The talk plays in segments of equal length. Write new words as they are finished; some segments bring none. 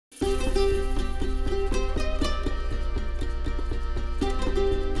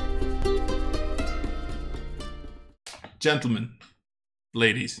gentlemen,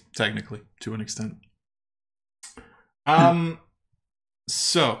 ladies, technically, to an extent.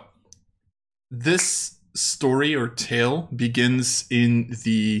 So, this story or tale begins in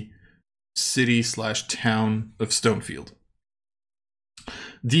the city/town of Stonefield.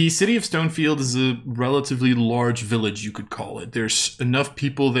 The city of Stonefield is a relatively large village, you could call it. There's enough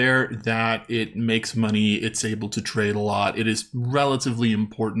people there that it makes money, it's able to trade a lot, it is relatively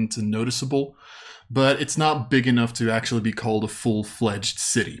important and noticeable, but it's not big enough to actually be called a full-fledged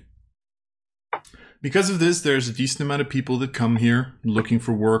city. Because of this, there's a decent amount of people that come here looking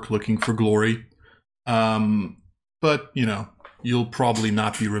for work, looking for glory. But, you know, you'll probably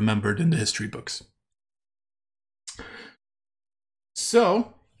not be remembered in the history books.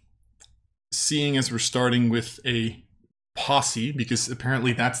 So, seeing as we're starting with a posse, because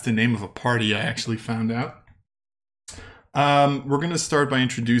apparently that's the name of a party I actually found out, we're going to start by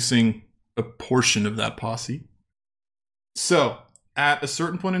introducing a portion of that posse. So, at a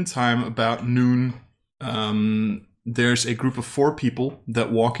certain point in time, about noon, there's a group of 4 people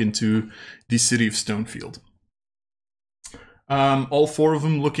that walk into the city of Stonefield. All 4 of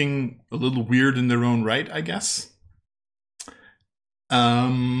them looking a little weird in their own right, I guess.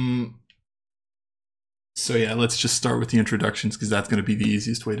 So yeah, let's just start with the introductions because that's going to be the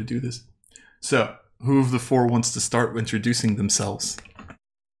easiest way to do this. So, who of the 4 wants to start introducing themselves?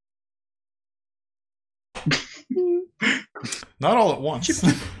 Not all at once.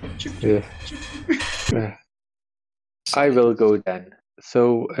 I will go then.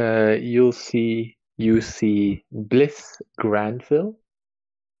 So you see Bliss Granville.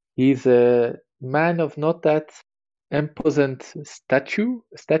 He's a man of not that imposant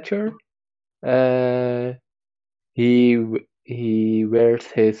stature. He wears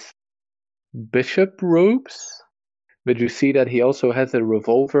his bishop robes, but you see that he also has a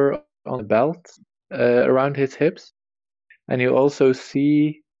revolver on a belt around his hips, and you also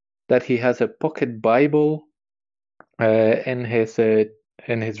see that he has a pocket Bible in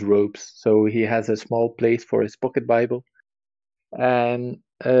his robes. So he has a small place for his pocket Bible, and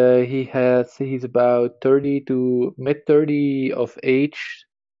he's about 30 to mid-30 of age,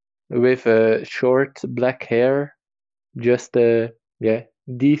 with short black hair, just a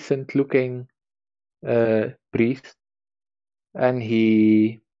decent looking priest, and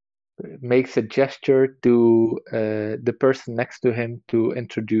he makes a gesture to the person next to him to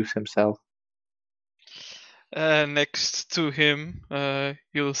introduce himself. Next to him,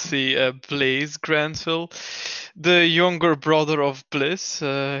 you'll see Blaze Granville, the younger brother of Bliss.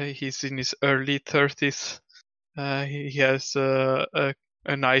 He's in his early 30s. He has a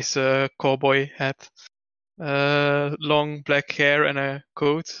nice cowboy hat, long black hair, and a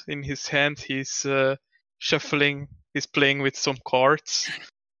coat. In his hand, he's shuffling. He's playing with some cards,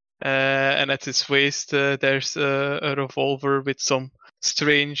 and at his waist, there's a revolver with some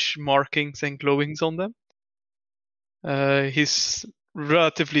strange markings and glowings on them. He's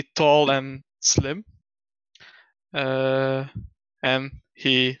relatively tall and slim, and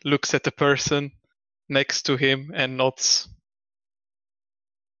he looks at the person next to him and nods.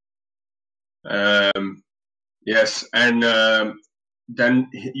 Yes, and then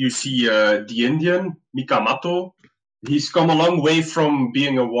you see the Indian, Mikamato. He's come a long way from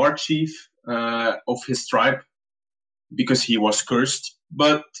being a war chief of his tribe because he was cursed.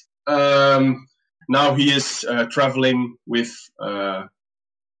 But now he is traveling with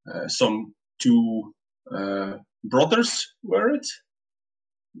some 2 brothers,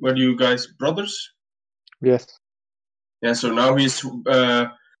 Were you guys brothers? Yes. Yeah, so now he's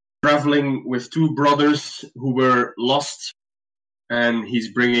traveling with 2 brothers who were lost, and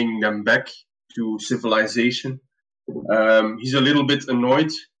he's bringing them back to civilization. He's a little bit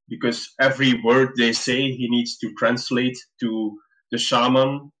annoyed because every word they say he needs to translate to the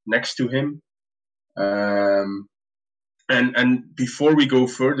shaman next to him. And before we go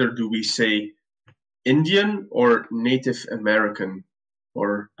further, do we say Indian or Native American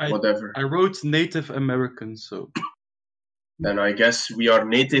or whatever? I wrote Native American, so... Then I guess we are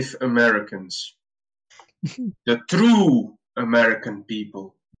Native Americans. The true American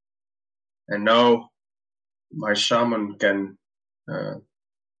people. And now my shaman can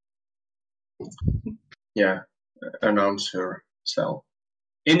announce herself.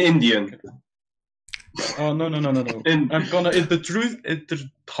 In Indian. Oh, no. I'm gonna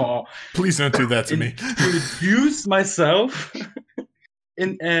Please don't do that to me. Introduce myself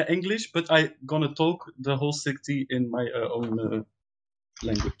in English, but I gonna talk the whole city in my own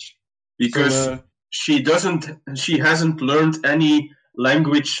language. Because she hasn't learned any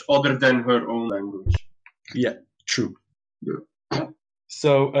language other than her own language. Yeah, true. Yeah.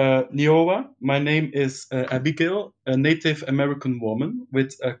 So, Niowa, my name is Abigail, a Native American woman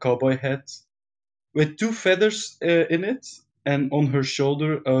with a cowboy hat, with 2 feathers in it, and on her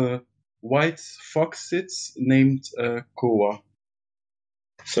shoulder a white fox sits named Koa.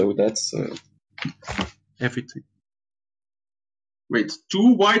 So that's everything. Wait,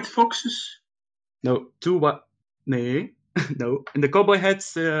 2 white foxes? No, 2 white. Nee, no. In the cowboy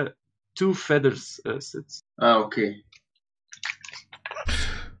hats, 2 feathers sits. Ah, okay.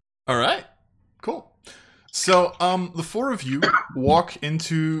 All right, cool. So, the 4 of you walk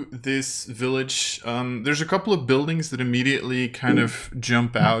into this village. There's a couple of buildings that immediately kind of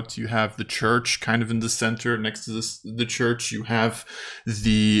jump out. You have the church kind of in the center. Next to the church, you have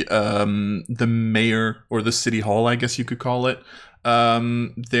the mayor, or the city hall, I guess you could call it.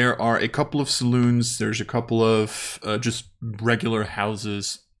 There are a couple of saloons. There's a couple of just regular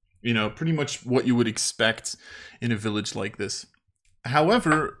houses. You know, pretty much what you would expect in a village like this.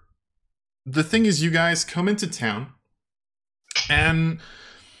 However, the thing is, you guys come into town, and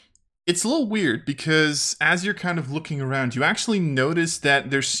it's a little weird because as you're kind of looking around, you actually notice that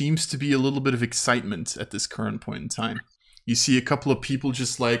there seems to be a little bit of excitement at this current point in time. You see a couple of people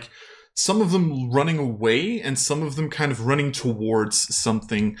just like, some of them running away and some of them kind of running towards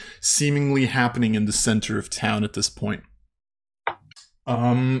something seemingly happening in the center of town at this point.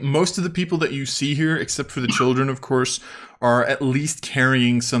 Most of the people that you see here, except for the children, of course, are at least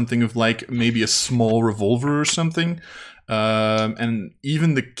carrying something of like maybe a small revolver or something. And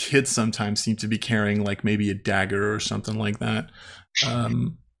even the kids sometimes seem to be carrying like maybe a dagger or something like that.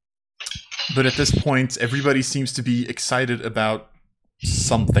 But at this point, everybody seems to be excited about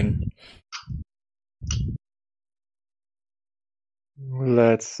something.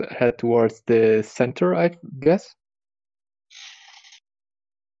 Let's head towards the center, I guess.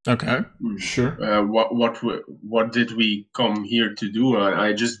 Okay, sure. What did we come here to do?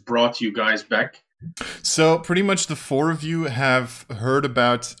 I just brought you guys back. So pretty much the 4 of you have heard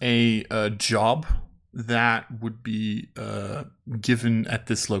about a job that would be given at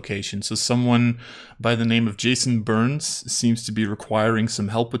this location. So someone by the name of Jason Burns seems to be requiring some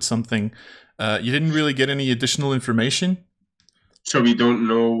help with something. You didn't really get any additional information? So we don't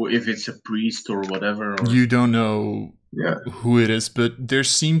know if it's a priest or whatever? Or... You don't know who it is, but there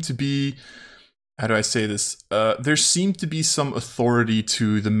seemed to be... How do I say this? There seemed to be some authority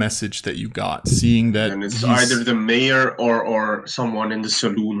to the message that you got, seeing that... And it's either the mayor or someone in the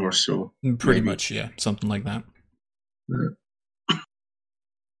saloon or so. Pretty much, yeah. Something like that. Yeah.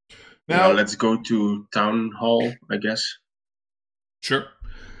 Now, let's go to town hall, I guess. Sure.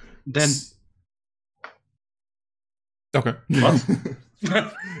 Then... Okay. What?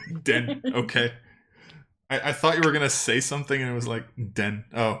 Den. Okay. I thought you were gonna say something, and it was like den.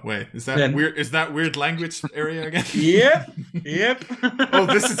 Oh wait, is that Den. weird? Is that weird language area again? Yep. Oh,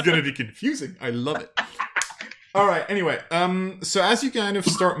 this is gonna be confusing. I love it. All right. Anyway, so as you kind of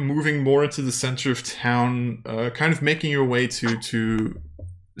start moving more into the center of town, kind of making your way to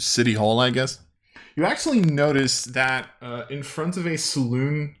City Hall, I guess, you actually notice that in front of a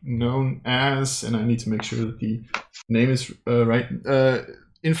saloon known as, and I need to make sure that the name is right.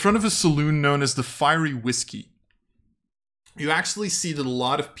 In front of a saloon known as the Fiery Whiskey, you actually see that a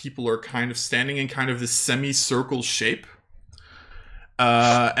lot of people are kind of standing in kind of this semicircle shape.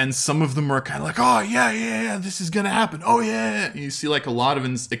 And some of them are kind of like, oh, yeah, this is going to happen. Oh, yeah. You see like a lot of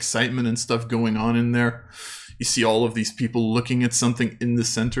excitement and stuff going on in there. You see all of these people looking at something in the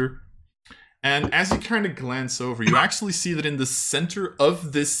center. And as you kind of glance over, you actually see that in the center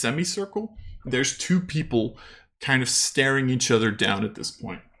of this semicircle, there's 2 people kind of staring each other down at this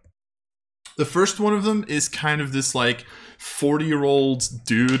point. The first one of them is kind of this like 40-year-old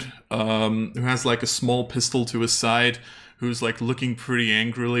dude who has like a small pistol to his side, who's like looking pretty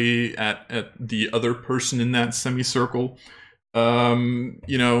angrily at the other person in that semicircle. You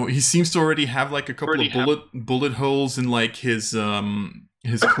know, he seems to already have like a couple of bullet holes in like his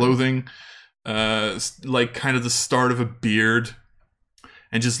clothing, like kind of the start of a beard,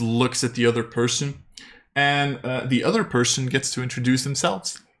 and just looks at the other person. And the other person gets to introduce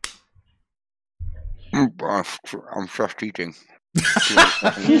themselves. I'm just eating.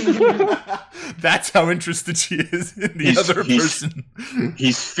 That's how interested she is in the other person.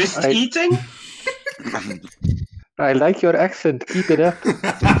 He's fist eating? I like your accent. Keep it up.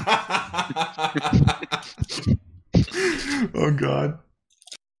 Oh, God.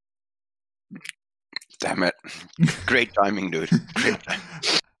 Damn it. Great timing, dude. Great timing.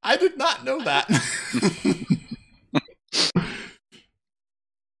 I did not know that.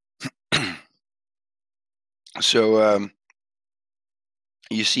 So,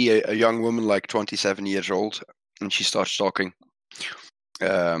 you see a young woman like 27 years old, and she starts talking.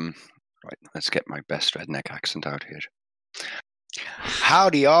 Right, let's get my best redneck accent out here.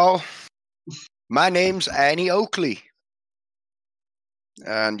 Howdy, y'all. My name's Annie Oakley.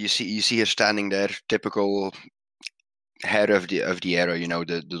 And you see her standing there, typical hair of the era,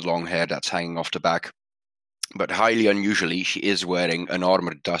 the long hair that's hanging off the back. But highly unusually, she is wearing an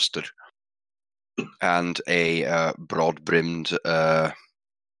armored duster and a broad-brimmed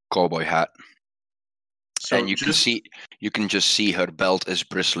cowboy hat. So And you can just see her belt is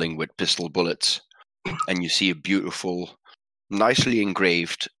bristling with pistol bullets, and you see a beautiful, nicely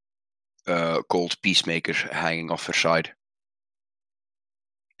engraved gold peacemaker hanging off her side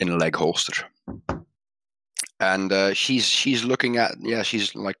in a leg holster. And she's looking at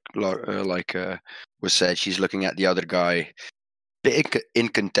she's like was said, she's looking at the other guy bit in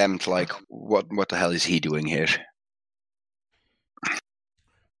contempt, like what the hell is he doing here?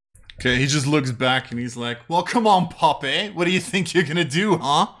 Okay, he just looks back and he's like, well, come on, Poppy. What do you think you're gonna do,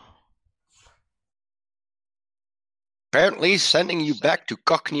 huh? Apparently sending you back to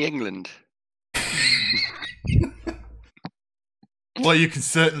Cockney, England. Well, you can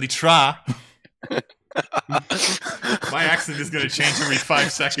certainly try. My accent is gonna change every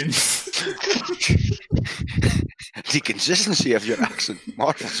 5 seconds. The consistency of your accent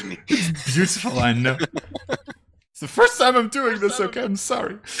marvels me. It's beautiful, I know. It's the first time I'm doing this, okay? I'm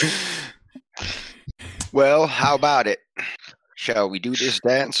sorry. Well, how about it? Shall we do this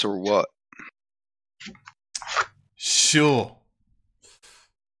dance or what? Sure.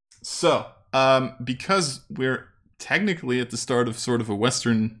 So, because we're technically at the start of sort of a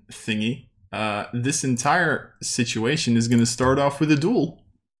Western thingy, this entire situation is going to start off with a duel.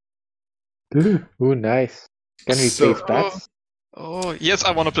 Ooh, nice. Can we place bets? Oh, yes,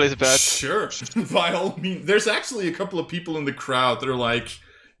 I want to place a bet. Sure. By all means. There's actually a couple of people in the crowd that are like,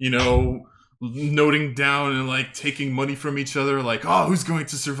 noting down and like taking money from each other, like, oh, who's going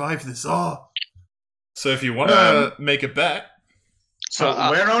to survive this? Oh. So if you want to make a bet. So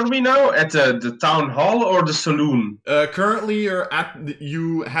where are we now? At the town hall or the saloon? Currently,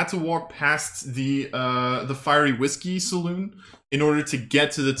 you had to walk past the Fiery Whiskey Saloon in order to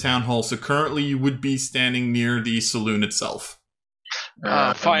get to the town hall. So currently, you would be standing near the saloon itself.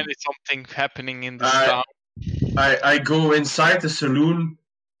 Finally, something happening in this town. I go inside the saloon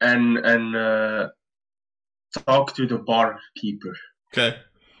and talk to the barkeeper. Okay.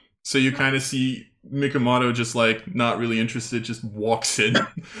 So you kind of see Mikamoto just like not really interested, just walks in.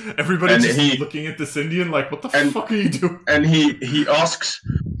 Everybody's just looking at this Indian like, what the fuck are you doing? And he asks,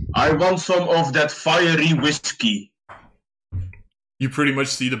 I want some of that fiery whiskey. You pretty much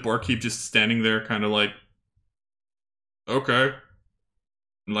see the barkeep just standing there kind of like, okay.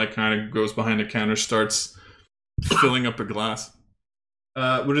 And like kind of goes behind the counter, starts filling up a glass.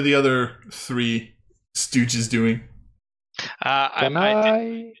 What are the other three stooges doing? I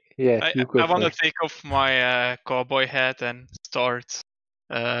want to take off my cowboy hat and start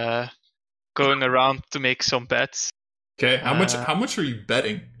going around to make some bets. Okay, how much are you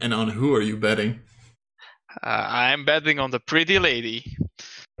betting, and on who are you betting? I'm betting on the pretty lady.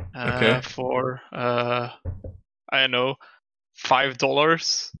 Okay. For I don't know,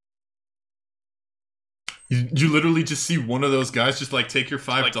 $5. You literally just see one of those guys just like take your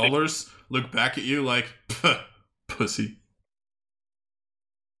 $5, look back at you like, pussy.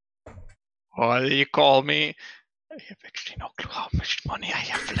 What do you call me? I have actually no clue how much money I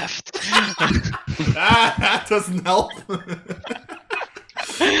have left. That doesn't help.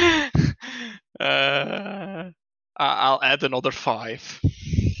 I'll add another 5.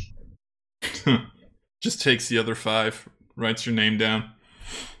 Just takes the other 5, writes your name down.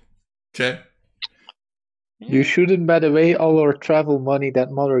 Okay. You shouldn't bet away all our travel money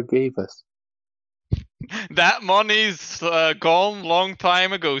that mother gave us. That money's gone long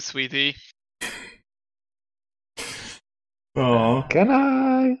time ago, sweetie. Oh. Can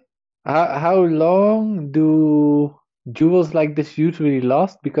I? How long do duels like this usually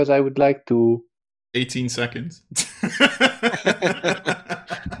last? Because I would like to. 18 seconds.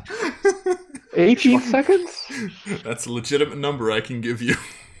 18 seconds? That's a legitimate number I can give you.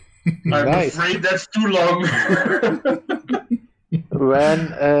 I'm afraid that's too long.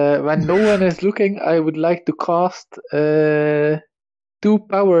 When no one is looking, I would like to cast 2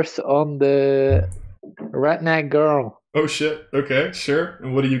 powers on the redneck girl. Oh shit, okay, sure.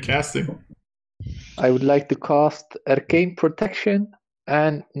 And what are you casting? I would like to cast Arcane Protection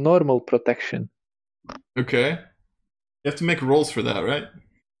and Normal Protection. Okay. You have to make rolls for that, right?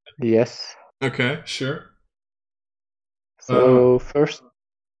 Yes. Okay, sure. So first...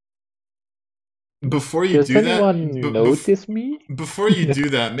 Before you Does do that... anyone notice me? Before you do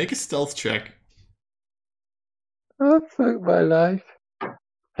that, make a stealth check. Oh, fuck my life.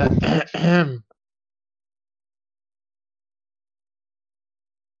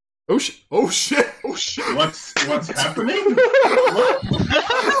 Oh shit! Oh shit! Oh shit! What's happening? What?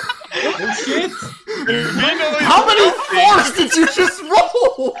 Oh shit! How many fours did you just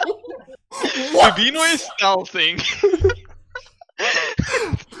roll? What? Rubino is stealthing.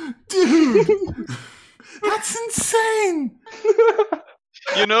 Dude, that's insane.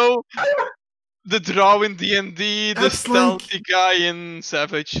 You know, the draw in D&D, the That's like- stealthy guy in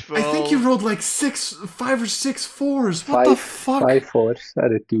Savage World. I think you rolled like 5 or 6 fours. What the fuck, 5 fours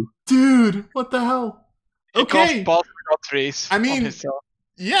out of 2. dude? What the hell? He Okay, cast Pass Without Trace. I on mean- his draw.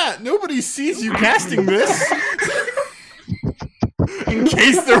 yeah, nobody sees you casting this. In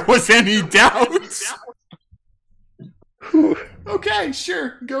case there was any doubts. Whew. Okay,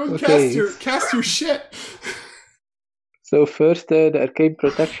 sure. Go and Okay. cast your shit. So first, the arcane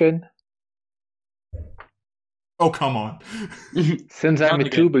protection. Oh, come on. Since I'm a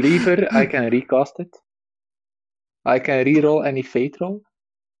Not true believer, I can recast it. I can reroll any fate roll.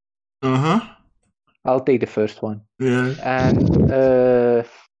 Uh-huh. I'll take the first one. Yeah. And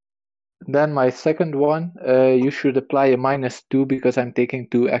then my second one, you should apply a -2 because I'm taking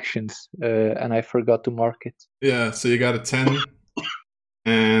 2 actions, and I forgot to mark it. Yeah, so you got a 10.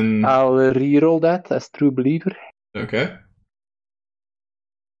 And I'll reroll that as true believer. okay.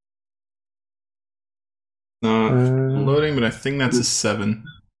 Not Uh, loading, but I think that's a 7.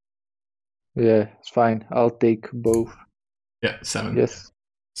 Yeah, it's fine. I'll take both. Yeah, 7. Yes.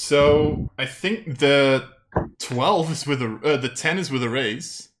 So I think the 12 is with the 10 is with a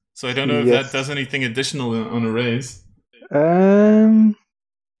raise. So I don't know if Yes. that does anything additional on a raise. The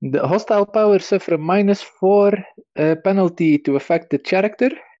hostile powers suffer a -4 penalty to affect the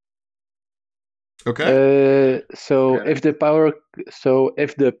character. Okay. So Okay. if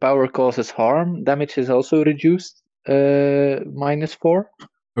the power causes harm, damage is also reduced. -4.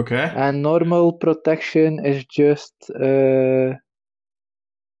 Okay. And normal protection is just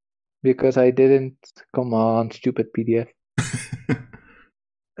because I didn't. Come on, stupid PDF.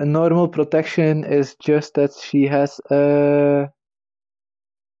 A normal protection is just that she has +4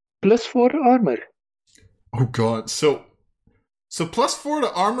 armor. Oh god. So +4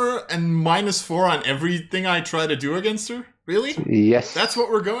 to armor and -4 on everything I try to do against her? Really? Yes. That's what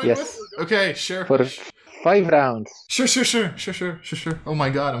we're going Yes. with? Okay, sure. For 5 rounds. Sure. Oh my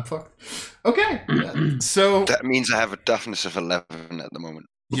god, I'm fucked. Okay. So That means I have a toughness of 11 at the moment.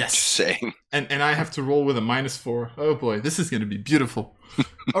 Just yes. saying. And I have to roll with a -4. Oh boy, this is going to be beautiful.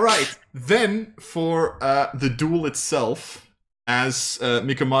 All right. Then for the duel itself, as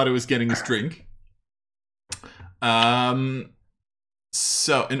Mikamaru is getting his drink.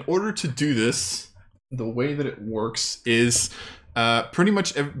 So in order to do this, the way that it works is pretty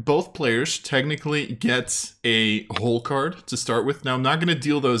much both players technically get a hole card to start with. Now I'm not going to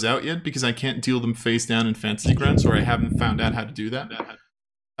deal those out yet because I can't deal them face down in Fantasy Grounds, or I haven't found out how to do that.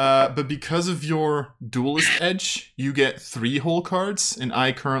 But because of your duelist edge, you get 3 hole cards, and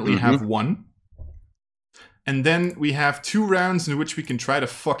I currently have 1. And then we have 2 rounds in which we can try to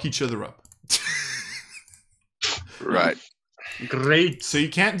fuck each other up. Right. Great. So you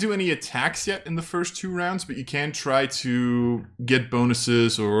can't do any attacks yet in the first 2 rounds, but you can try to get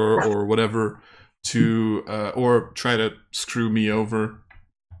bonuses or whatever to or try to screw me over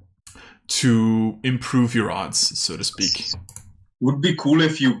to improve your odds, so to speak. Would be cool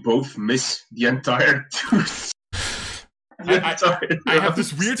if you both miss the entire tooth. I have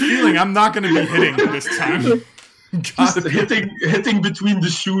this weird feeling I'm not going to be hitting this time. Just hitting between the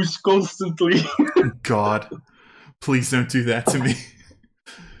shoes constantly. God, please don't do that to me.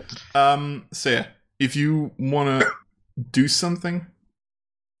 So yeah, if you want to do something,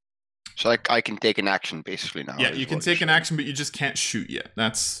 So I can take an action basically now. yeah, is you can what take you're an action, but you just can't shoot yet.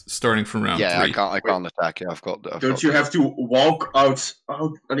 That's starting from round saying. Yeah, 3. I can't attack. Yeah, I've got. Don't you have to walk out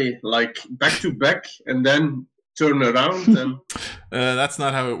like back to back and then turn around and That's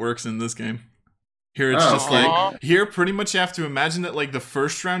not how it works in this game. Here it's just okay. like here. Pretty much, you have to imagine that like the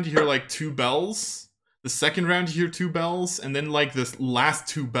first round you hear like 2 bells, the second round you hear 2 bells, and then like the last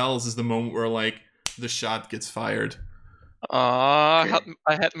 2 bells is the moment where like the shot gets fired. I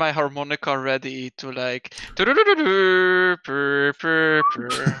had my harmonica ready to like. Can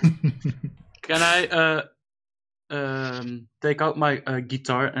I take out my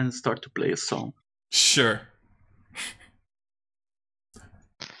guitar and start to play a song? Sure.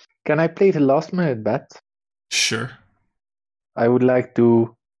 Can I play the last minute bet? Sure. I would like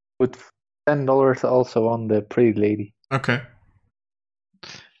to put $10 also on the pretty lady. Okay.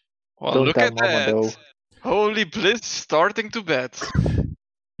 Well, Don't look tell at Mama, that. though. Holy Bliss starting to bet.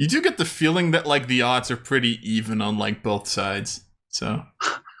 You do get the feeling that like the odds are pretty even on like both sides. So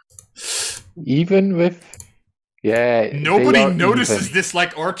Even with... Yeah, Nobody they are notices even. this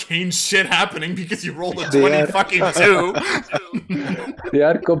like arcane shit happening because you rolled a They 20 are- fucking 2. They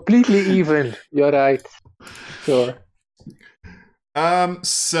are completely even. You're right. Sure.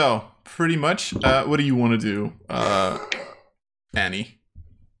 So pretty much, what do you want to do, Annie?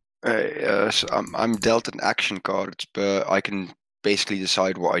 So I'm dealt an action card, but I can basically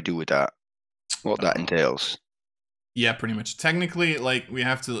decide what I do with that, what that entails. Yeah, pretty much. Technically, like, we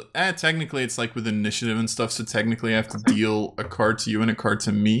have to... technically, it's, like, with initiative and stuff, so technically I have to deal a card to you and a card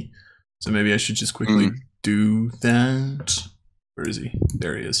to me. So maybe I should just quickly do that. Where is he?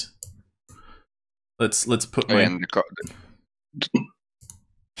 There he is. Let's put my...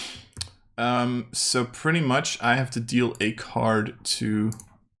 And so pretty much, I have to deal a card to...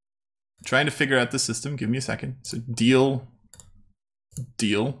 Trying to figure out the system. Give me a second. So, deal...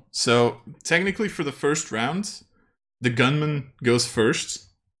 So, technically, for the first round... The gunman goes first.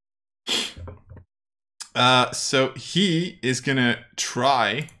 So he is gonna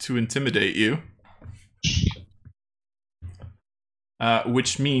try to intimidate you.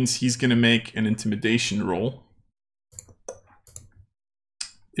 Which means he's gonna make an intimidation roll.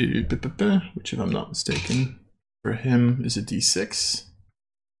 Which, if I'm not mistaken, for him is a d6.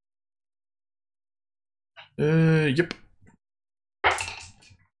 Yep.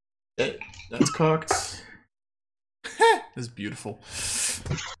 That's cocked. That's beautiful.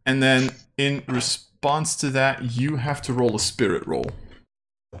 And then in response to that, you have to roll a spirit roll.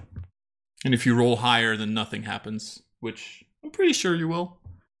 And if you roll higher, then nothing happens, which I'm pretty sure you will.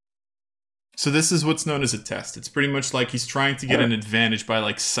 So this is what's known as a test. It's pretty much like he's trying to get an advantage by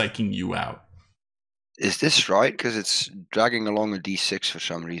like psyching you out. Is this right? Because it's dragging along a d6 for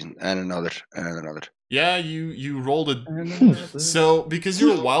some reason, and another, and another. Yeah, you rolled a... So, because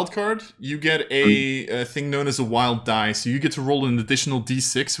you're a wild card, you get a thing known as a wild die. So you get to roll an additional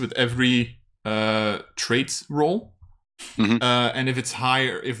d6 with every trait roll. Mm-hmm. And if it's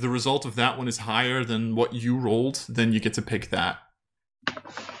higher, if the result of that one is higher than what you rolled, then you get to pick that.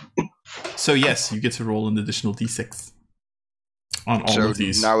 So yes, you get to roll an additional d6 on all of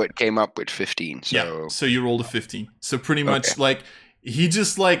these. Now it came up with 15. So... Yeah, so you rolled a 15. So pretty much, like, he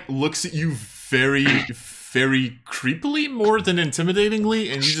just, like, looks at you very, very creepily more than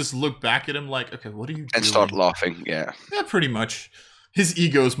intimidatingly, and you just look back at him like, okay, what are you doing? And start laughing, yeah. Yeah, pretty much. His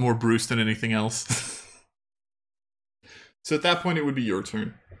ego's more bruised than anything else. So at that point, it would be your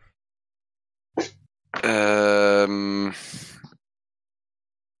turn.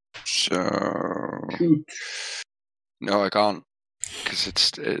 So... Shoot. No, I can't. Because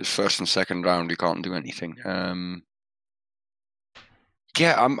it's first and second round, you can't do anything.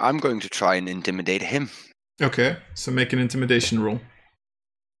 Yeah, I'm going to try and intimidate him. Okay, so make an intimidation roll.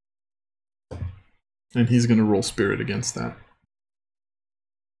 And he's going to roll spirit against that.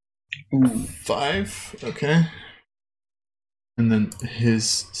 Ooh. 5, okay. And then his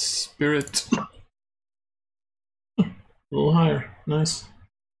spirit... A little higher, nice.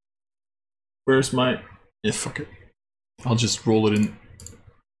 Where's my... Yeah, fuck it. I'll just roll it in...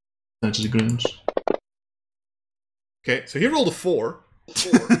 That's just grunge. Okay, so he rolled a 4.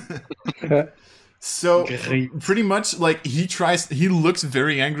 So pretty much like he looks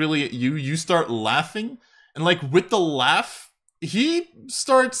very angrily at you, you start laughing, and like with the laugh he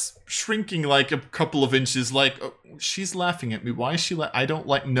starts shrinking like a couple of inches, like, oh, she's laughing at me, why is she I don't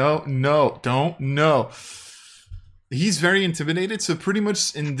like, no. He's very intimidated, so pretty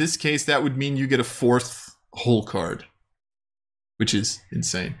much in this case that would mean you get a 4th whole card, which is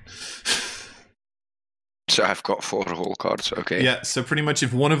insane. So I've got 4 whole cards, okay. Yeah, so pretty much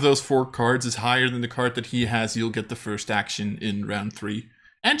if one of those 4 cards is higher than the card that he has, you'll get the first action in round 3.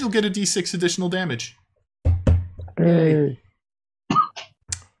 And you'll get a d6 additional damage. Hey.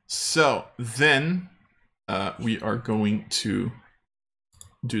 So, then we are going to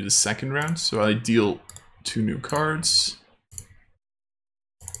do the second round. So I deal 2 new cards.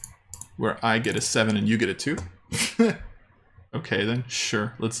 Where I get a 7 and you get a 2. Okay then,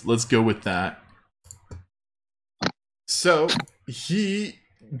 sure. Let's go with that. So, he,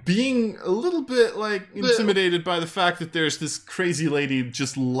 being a little bit, like, intimidated by the fact that there's this crazy lady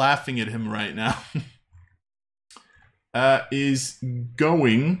just laughing at him right now, is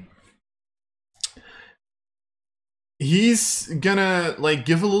going... He's gonna, like,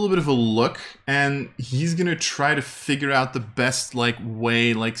 give a little bit of a look, and he's gonna try to figure out the best, like,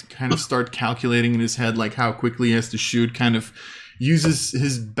 way, like, kind of start calculating in his head, like, how quickly he has to shoot, kind of uses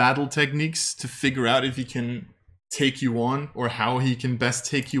his battle techniques to figure out if he can take you on, or how he can best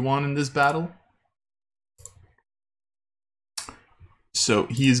take you on in this battle. So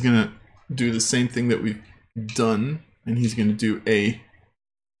he is gonna do the same thing that we've done, and he's gonna do a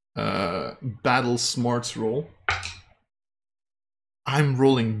battle smarts roll. I'm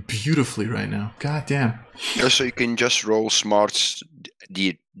rolling beautifully right now. God damn. So you can just roll smarts,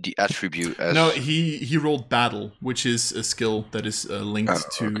 the attribute as... No, he rolled battle, which is a skill that is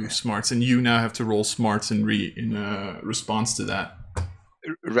linked to smarts, and you now have to roll smarts in response to that.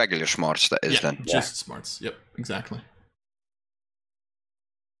 Regular smarts, that is then. Just smarts. Yep, exactly.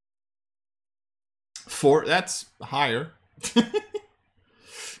 4, that's higher.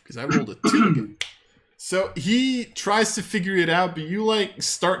 Because I rolled a 2 again. So he tries to figure it out, but you like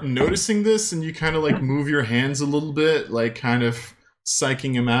start noticing this and you kind of like move your hands a little bit, like kind of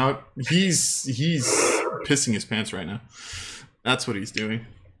psyching him out. He's pissing his pants right now. That's what he's doing.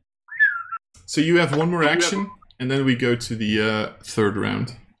 So you have one more action, and then we go to the third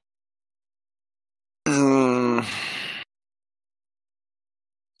round.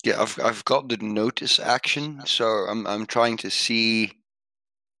 Yeah, I've got the notice action, so I'm trying to see.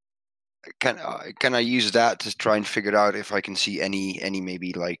 Can I use that to try and figure out if I can see any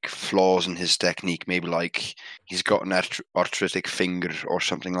maybe like flaws in his technique? Maybe like he's got an arthritic finger or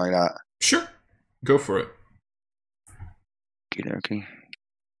something like that. Sure, go for it. Okay.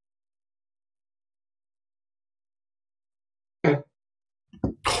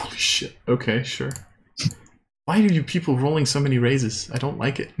 Holy shit. Okay, sure. Why are you people rolling so many raises? I don't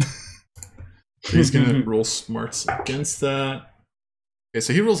like it. So he's gonna roll smarts against that. Okay,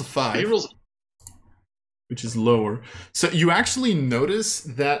 so he rolls a 5, which is lower. So you actually notice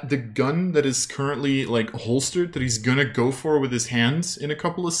that the gun that is currently like holstered, that he's gonna go for with his hands in a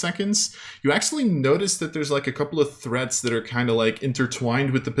couple of seconds, you actually notice that there's like a couple of threads that are kind of like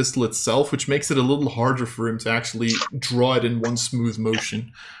intertwined with the pistol itself, which makes it a little harder for him to actually draw it in one smooth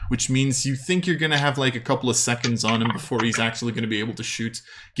motion, which means you think you're gonna have like a couple of seconds on him before he's actually gonna be able to shoot,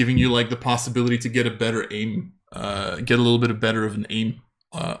 giving you like the possibility to get a better aim. Get a little bit better of an aim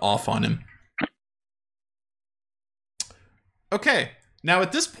off on him. Okay, now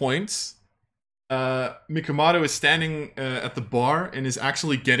at this point, Mikomato is standing at the bar and is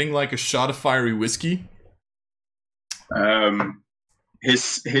actually getting like a shot of fiery whiskey.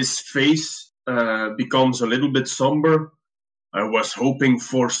 His face becomes a little bit somber. I was hoping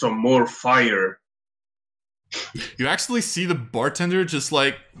for some more fire. You actually see the bartender just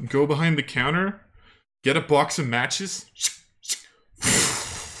like go behind the counter, get a box of matches.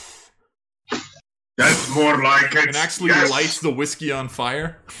 That's more like it. And actually lights the whiskey on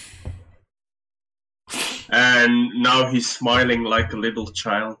fire. And now he's smiling like a little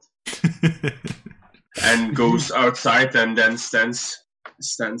child. And goes outside and then stands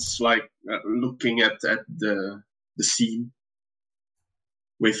like looking at the scene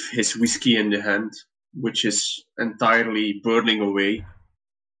with his whiskey in the hand, which is entirely burning away.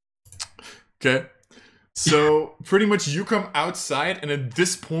 Okay. So pretty much you come outside, and at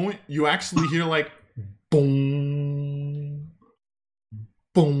this point you actually hear like boom,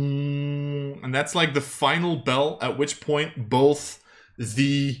 boom, and that's like the final bell, at which point both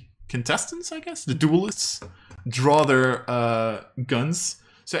the contestants, I guess, the duelists, draw their guns.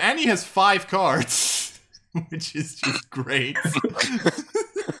 So Annie has 5 cards, which is just great.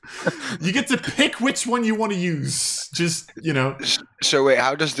 You get to pick which one you want to use. Just, you know. So wait,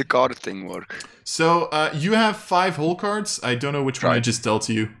 how does the card thing work? So you have 5 whole cards. I don't know which one I just dealt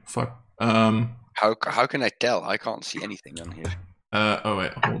to you. Fuck. How can I tell? I can't see anything on here. Oh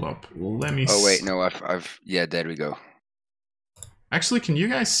wait, hold up. Let me. Oh wait, no, I've yeah, there we go. Actually, can you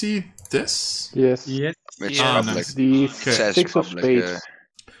guys see this? Yes. Yes. It's Yeah. public. Nice. The Okay. Says 6 of public, spades.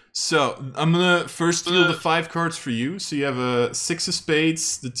 So I'm gonna first deal the 5 cards for you. So you have a 6 of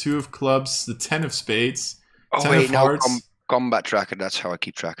spades, the 2 of clubs, the 10 of spades, Oh 10 wait, of no, hearts. combat tracker. That's how I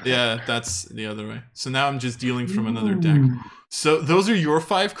keep track of it. Yeah, that's the other way. So now I'm just dealing from another deck. So those are your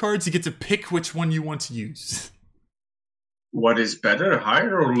 5 cards. You get to pick which one you want to use. What is better,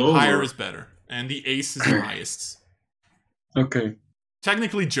 higher or lower? Higher is better, and the ace is the highest. Okay.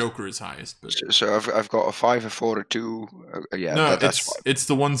 Technically, Joker is highest, but So I've got a 5, a 4, a 2. Yeah, no, that's it's fine. it's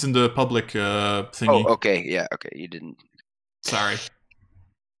the ones in the public thingy. Oh, okay, yeah, okay. You didn't. Sorry.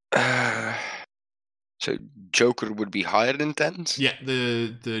 So Joker would be higher than 10s? Yeah,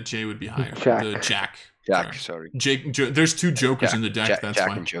 the J would be higher. Jack. The Jack. Jack, Sorry. sorry. There's 2 Jokers in the deck. That's Jack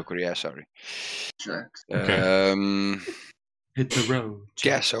why. and Joker, yeah, sorry. Jacks. Okay. Hit the road.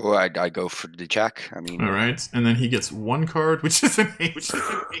 Yeah, so I go for the Jack. I mean, All right, and then he gets 1 card, which is an ace.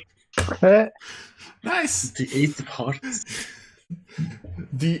 Nice. The 8 of hearts.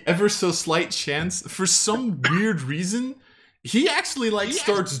 The ever so slight chance, for some weird reason, he actually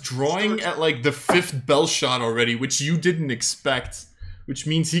starts drawing at like the 5th bell shot already, which you didn't expect. Which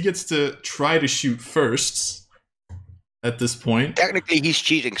means he gets to try to shoot first. at this point. Technically, he's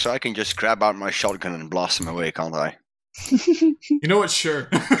cheating, so I can just grab out my shotgun and blast him away, can't I? You know what? Sure.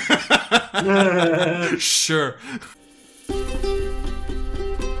 Sure.